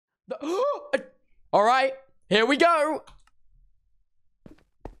All right, here we go.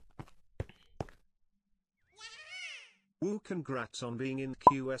 Woo, congrats on being in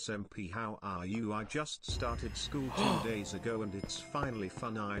QSMP. How are you? I just started school 2 days ago and it's finally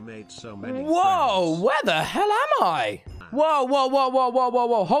fun. I made so many Whoa, friends. where the hell am I? Whoa, whoa, whoa, whoa, whoa, whoa,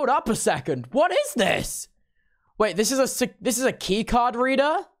 whoa. Hold up a second. What is this? Wait, this is a key card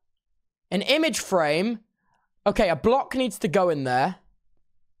reader? An image frame? Okay, a block needs to go in there.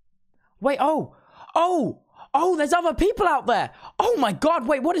 Wait, oh, there's other people out there. Oh my God,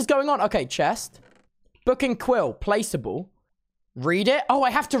 wait, what is going on? Okay, chest. Book and quill, placeable. Read it? Oh, I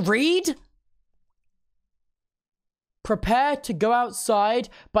have to read? Prepare to go outside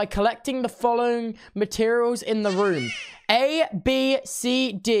by collecting the following materials in the room. A, B,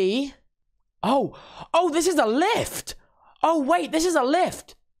 C, D. Oh, this is a lift. Oh, wait, this is a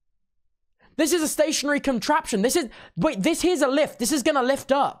lift. This is a stationary contraption. Wait, this here's a lift. This is gonna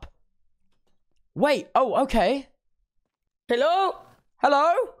lift up. Wait, oh, okay. Hello?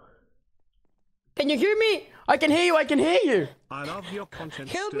 Hello? Can you hear me? I can hear you. I love your content.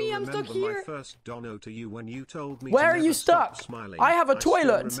 Help me, I'm stuck Remember here. my first dono to you when you told me Where to are you never stop stuck? smiling. I have a I still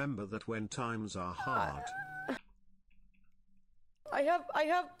toilet. remember that when times are hard. I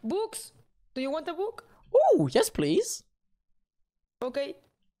have books. Do you want a book? Oh, yes, please. Okay.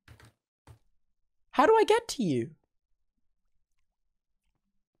 How do I get to you?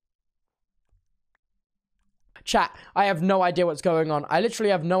 Chat, I have no idea what's going on. I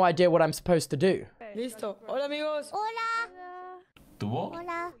literally have no idea what I'm supposed to do. Listo. Hola, amigos. Hola. Tubbo?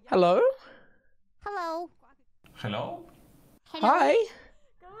 Hola. Hello? Hello. Hello? Hello. Hi?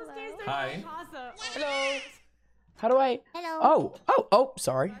 Hi. Hello. How do I... Hello. Oh,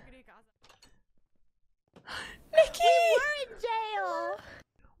 sorry. Nikki! We're in jail.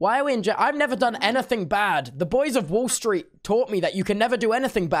 Why are we in jail? I've never done anything bad. The boys of Wall Street taught me that you can never do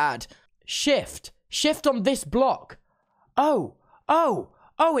anything bad. Shift. Shift on this block. Oh,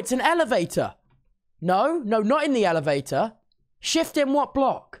 it's an elevator. No, not in the elevator. Shift in what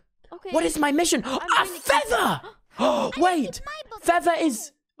block? Okay. What is my mission? A feather! Wait, feather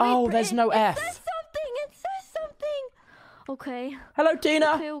is... Oh, there's no F. It says something. Okay. Hello,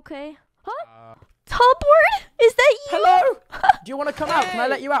 Tina. Okay. Huh? Topward? Is that you? Hello. Do you want to come out? Can I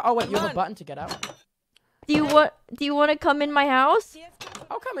let you out? Oh, wait, you have a button to get out. Do you want to come in my house?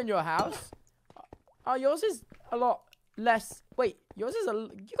 I'll come in your house. Oh, yours is a lot less... Wait, yours is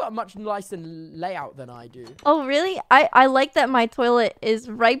you got a much nicer layout than I do. Oh, really? I like that my toilet is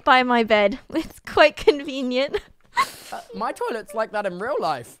right by my bed. It's quite convenient. My toilet's like that in real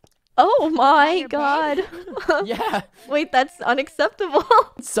life. Oh my God. Yeah. Wait, that's unacceptable.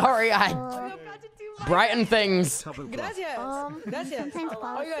 Sorry, I brighten things. Gracias. Gracias.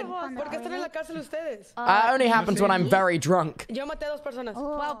 Oigan, ¿por qué están en la cárcel ustedes? Only happens when I'm very drunk. Yo maté a 2 personas.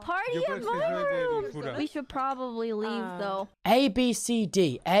 Wow, party at my room. We should probably leave though. A, B, C,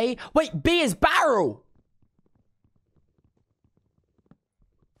 D. A. Wait, B is barrel.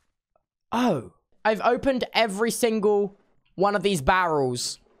 Oh. I've opened every single one of these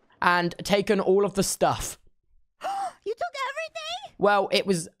barrels and taken all of the stuff. You took everything? Well, it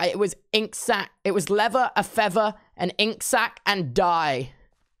was ink sac. It was leather, a feather, an ink sac, and dye.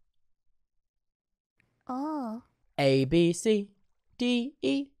 Oh. A, B, C, D,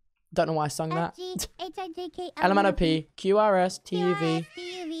 E. Don't know why I sung that. H-I-J-K, L, M, N, O, P, Q, R, S, T, U, V,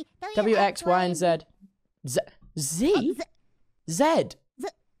 W, X, Y, and Z. Z? Z?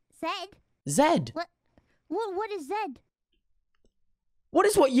 Z. What is Z? What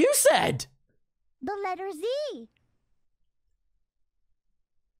is what you said? The letter Z.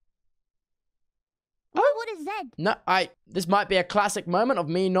 What is Z? No, this might be a classic moment of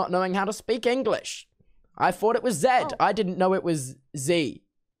me not knowing how to speak English. I thought it was Z. Oh. I didn't know it was Z.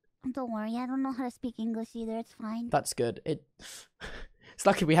 Don't worry, I don't know how to speak English either. It's fine. That's good. It's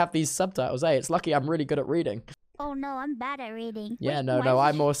lucky we have these subtitles, eh? It's lucky I'm really good at reading. Oh no, I'm bad at reading. Yeah, Wait, no, why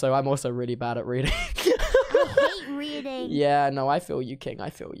I'm also really bad at reading. I hate reading. Yeah, no, I feel you, King.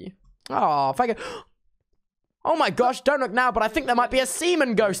 I feel you. Oh, thank you. Oh my gosh, don't look now, but I think there might be a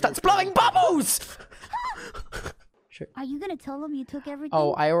semen ghost that's blowing bubbles! Are you gonna tell them you took everything?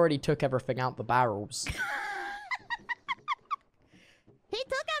 Oh, I already took everything out the barrels. He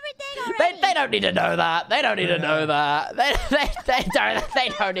took everything already. They don't need to know that. They don't need to know that. They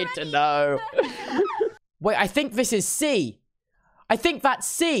don't need to know. Wait, I think this is C. I think that's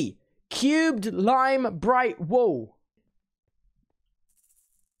C. Cubed lime bright wool.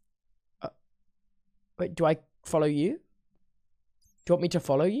 Wait, do I follow you? Do you want me to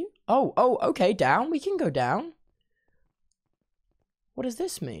follow you? Oh, okay, down. We can go down. What does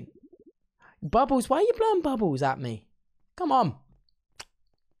this mean? Bubbles, why are you blowing bubbles at me? Come on.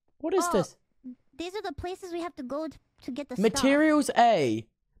 What is this? These are the places we have to go to get the Materials A.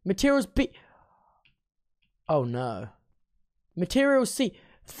 Materials B. Oh no. Materials C.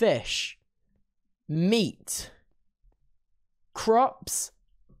 Fish. Meat. Crops.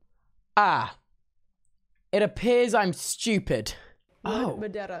 Ah. It appears I'm stupid. Oh.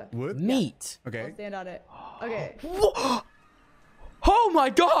 Madeira. Wood? Meat. Okay. I'll stand on it. Okay. Oh my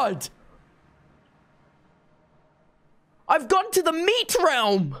god! I've gone to the meat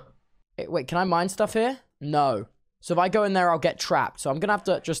realm! Wait, can I mine stuff here? No. So if I go in there, I'll get trapped. So I'm gonna have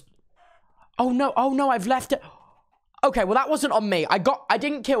to just... Oh no, I've left it. Okay, well that wasn't on me. I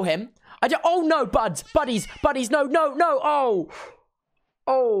didn't kill him. Oh no, buddies, no, oh.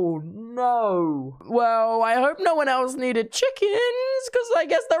 Oh no. Well, I hope no one else needed chickens, because I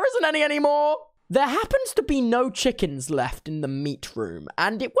guess there isn't any anymore. There happens to be no chickens left in the meat room,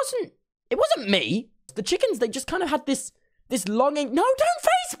 and it wasn't me. The chickens, they just kind of had this longing. No, don't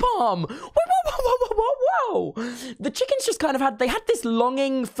facepalm. Whoa. The chickens just kind of had this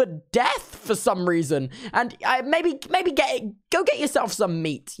longing for death for some reason. And maybe go get yourself some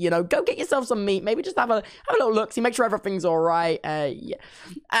meat, you know, go get yourself some meat. Maybe just have a little look, see, make sure everything's all right. Yeah.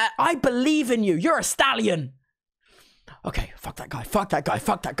 I believe in you. You're a stallion. Okay, fuck that guy.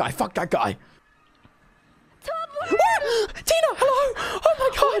 Tina, hello. Oh my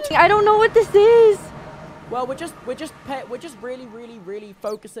god. I don't know what this is. Well, we're just really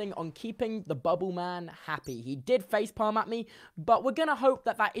focusing on keeping the bubble man happy. He did facepalm at me, but we're gonna hope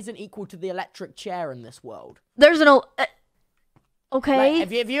that isn't equal to the electric chair in this world. There's no. Okay. Like,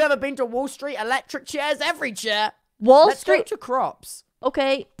 have you ever been to Wall Street? Electric chairs, every chair. Wall Street. Let's go to crops.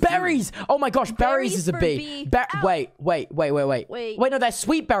 Okay. Berries. Oh my gosh, berries is a B. Wait. No, they're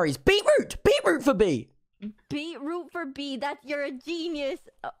sweet berries. Beetroot for B. Beetroot for B. You're a genius.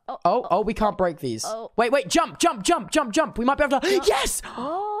 Oh, we can't break these. Oh. Wait, jump. We might be able to. Yes!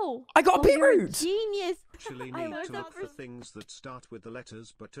 Oh. I got a beetroot. Genius. Actually need to look for things that start with the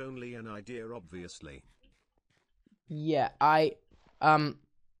letters, but only an idea, obviously. Yeah, I'm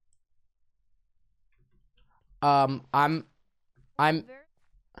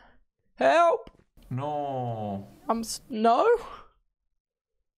help. No. No.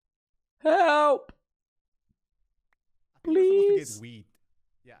 Help. Please. Get weed.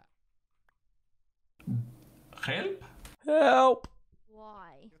 Yeah. Help? Help.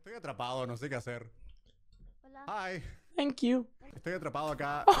 Why? Estoy atrapado, no sé qué hacer. Hola. Hi. Thank you. Estoy atrapado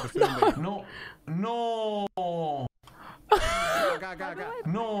acá. No. Acá.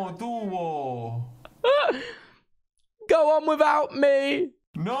 No, Tubbo. Go on without me.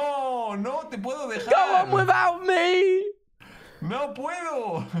 No te puedo dejar. Go on without me. No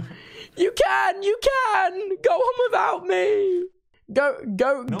puedo. You can. Go on without me.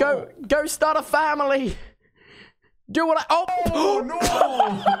 Go start a family. Do what I... Oh,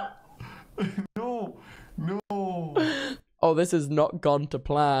 no. Oh, this has not gone to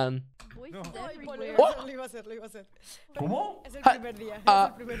plan. No. Lo iba a hacer. ¿Cómo? Es el primer día.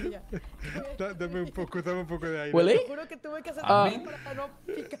 Dame un poco de aire. Willy? Te juro que tuve que hacer ¿A algo para no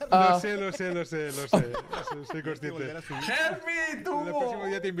picar. Lo sé. Soy consciente. Help me, El próximo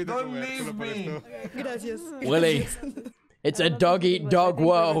día te Tubbo. invito a Don't comer, leave solo por me. esto. Gracias. Willy, it's a dog-eat-dog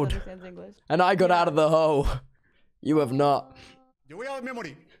world. And I got out of the hole. You have not. Yo voy a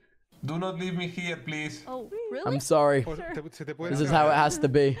memory. Do not leave me here, please. Oh, really? I'm sorry. Se te puede This is how it has to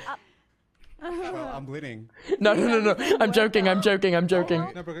be. Well, I'm bleeding. No. I'm joking. No,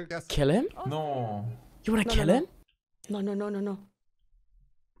 porque Kill him? No. You want to kill him? No.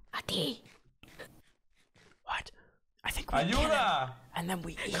 A ti. What? I think we kill him. ¡Ayuda! And then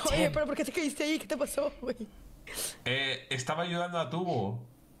we eat Oye, him. pero ¿por qué te caíste ahí? ¿Qué te pasó, güey? Estaba ayudando a Tubbo.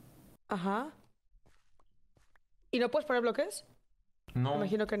 Ajá. ¿Y no puedes poner bloques? No.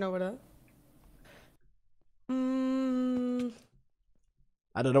 Imagino que no, ¿verdad?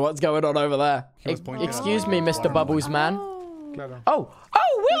 I don't know what's going on over there. He was pointing Excuse at me, me. Mr. Bubbles man. Claro. Oh,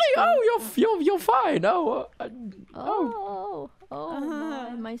 Willy! Oh, you're fine.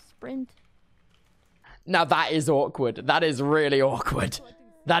 My sprint. Now that is awkward. That is really awkward.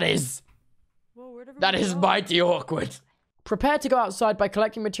 That is mighty awkward. Prepare to go outside by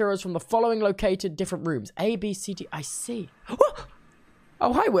collecting materials from the following located different rooms. A, B, C, D. I see.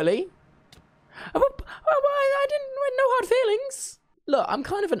 Oh, hi, Willy. I didn't no hard feelings. Look, I'm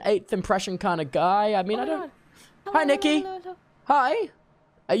kind of an 8th impression kind of guy. I mean, I don't... Hi, Nikki. Hello. Hi.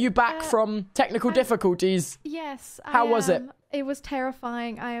 Are you back from technical difficulties? Yes. How was it? It was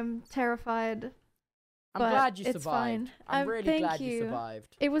terrifying. I am terrified. I'm glad you it's survived. Fine. I'm really thank glad you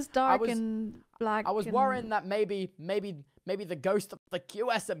survived. It was dark and black. I was worrying that maybe the ghost of the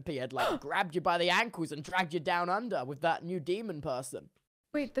QSMP had like grabbed you by the ankles and dragged you down under with that new demon person.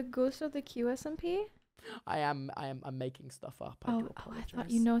 Wait, the ghost of the QSMP? I'm making stuff up. I do I apologize. thought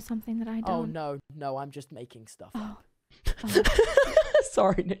you know something that I Oh, don't. no, I'm just making stuff up. Oh.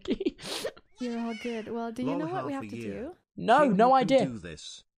 Sorry, Nikki. You're all good. Well, do you know what we have to do? No, King, no you can idea. do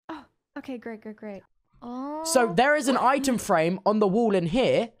this. Oh, okay, great. Oh. So there is an item frame on the wall in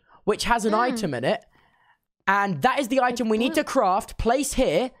here, which has an item in it. And that is the item we need to craft, place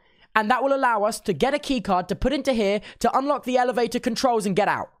here, and that will allow us to get a key card to put into here to unlock the elevator controls and get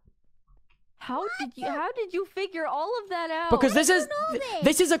out. How did you figure all of that out? Because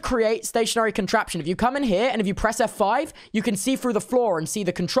this is a create stationary contraption. If you come in here and if you press F5, you can see through the floor and see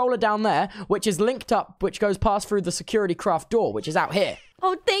the controller down there, which is linked up, which goes past through the security craft door, which is out here.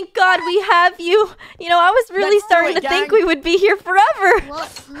 Oh, thank God we have you. You know, I was really starting to think we would be here forever. Well,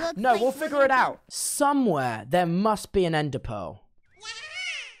 No, we'll figure it out. Somewhere there must be an ender pearl.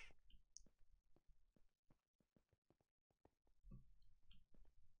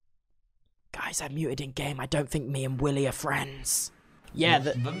 Guys, I muted in game. I don't think me and Willy are friends. Yeah,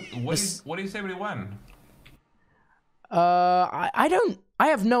 What is everyone? I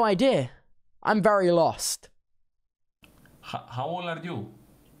have no idea. I'm very lost. How old are you?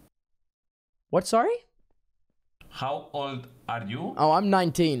 What, sorry? How old are you? Oh, I'm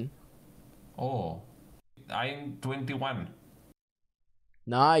 19. Oh, I'm 21.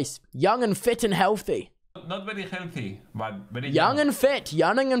 Nice. Young and fit and healthy. Not very healthy, but very Young and fit.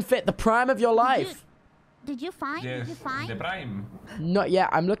 The prime of your life. Did you find? Yes, Did you find? the prime. Not yet.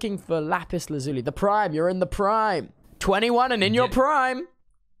 I'm looking for lapis lazuli. The prime. You're in the prime. 21 and in your prime.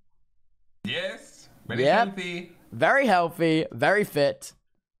 Yes, very healthy. Very healthy. Very fit.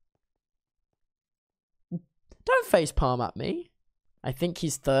 Don't face palm at me. I think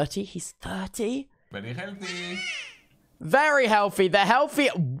he's 30. He's 30. Very healthy. Very healthy. The healthy...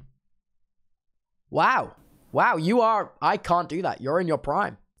 Wow. Wow, you are... I can't do that. You're in your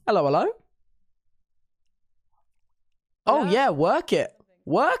prime. Hello, hello? Oh, yeah, work it.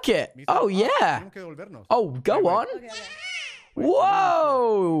 Work it. Oh, yeah. Oh, go on.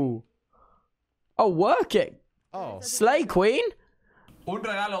 Whoa. Oh, work it. Oh. Slay, queen. Un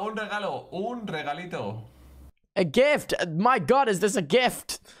regalito. A gift. My God, is this a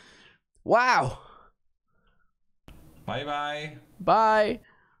gift? Wow. Bye. Bye.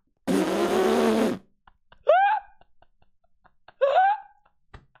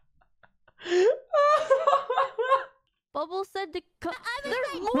 Bubbles said to come. There's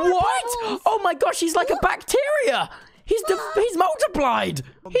more What? bubbles. Oh my gosh, he's like a bacteria. He's multiplied.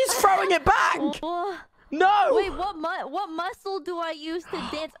 He's throwing it back. No. Wait, what muscle do I use to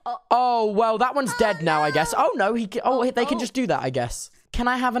dance? Oh, well, that one's dead now, I guess. Oh no, they can just do that, I guess. Can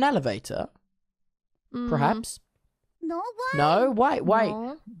I have an elevator? Perhaps. No, why? No, wait.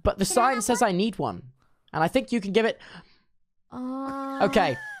 No. But the sign says I need one, and I think you can give it.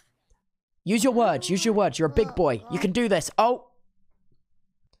 Okay. Use your words. You're a big boy. You can do this. Oh.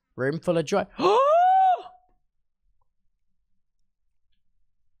 Room full of joy.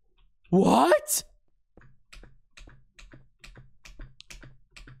 What?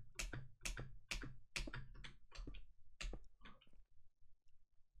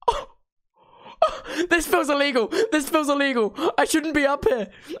 This feels illegal. I shouldn't be up here.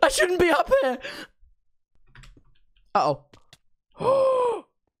 Uh-oh.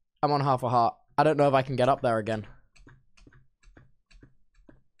 I'm on half a heart. I don't know if I can get up there again.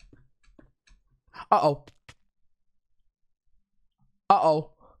 Uh-oh.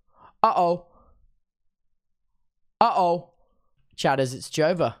 Chatters, it's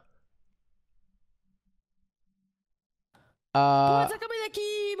Jova.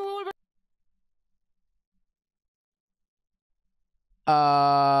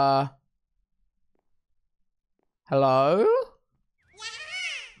 Hello?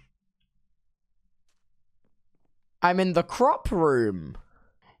 I'm in the crop room.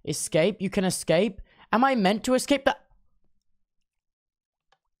 Escape? You can escape? Am I meant to escape the...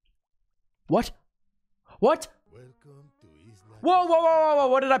 What? Whoa,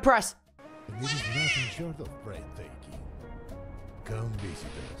 what did I press? And it is nothing short of breathtaking. Come visit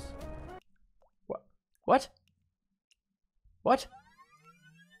us. What?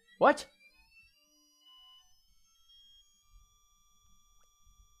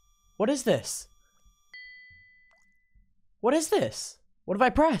 What is this? What is this? What have I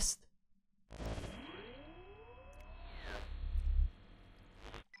pressed?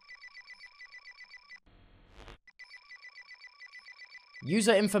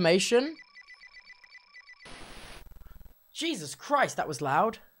 User information? Jesus Christ, that was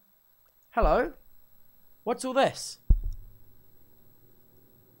loud. Hello? What's all this?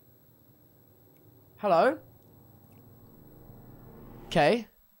 Hello? Okay.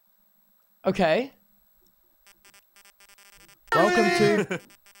 Okay. Welcome to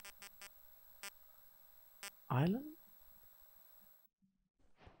Island.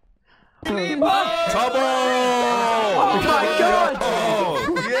 Tubbo! Oh my god!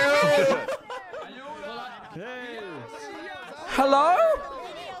 Hello?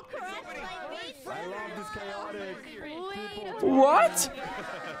 I love this chaotic. What?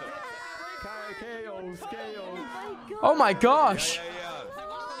 Chaos. Oh my gosh!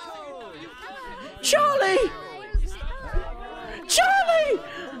 Charlie! Charlie!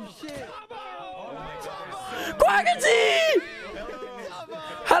 Quackity!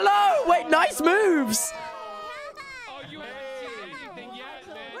 Hello! Wait, nice moves!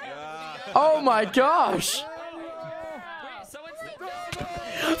 Oh my gosh!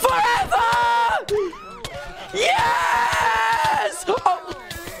 Forever! Yes!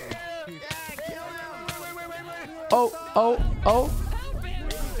 Oh!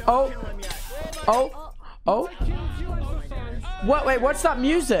 Oh! What? Wait, what's that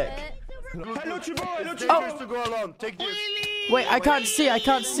music? Hello, Tubbo. Oh. To go along. Take this. Wait, I can't see.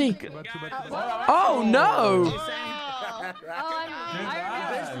 Oh no!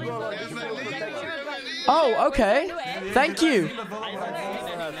 Oh, okay. Thank you.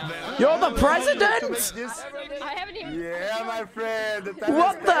 You're the president? I haven't even. Yeah, my friend.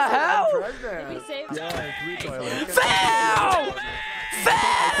 What the hell? Phil!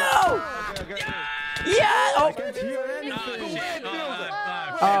 Phil! Yeah!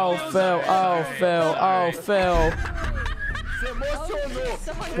 Oh, Phil.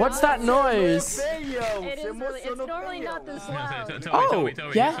 What's that noise? It's normally not this loud. Oh,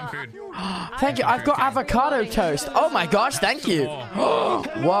 yeah? Thank you. I've got avocado toast. Oh my gosh, thank you.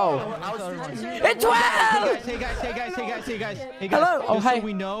 Whoa. It's 12! Hey guys. Hello. Oh, just hey. so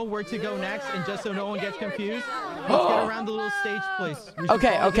we know where to go next, and just so no one gets confused, let's get around the little stage place.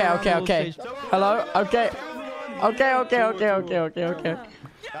 Okay. Hello. Okay.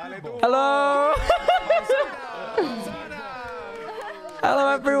 Hello. Hello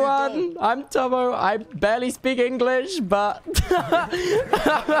everyone, I'm Tubbo. I barely speak English, but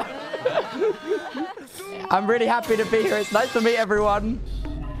I'm really happy to be here. It's nice to meet everyone.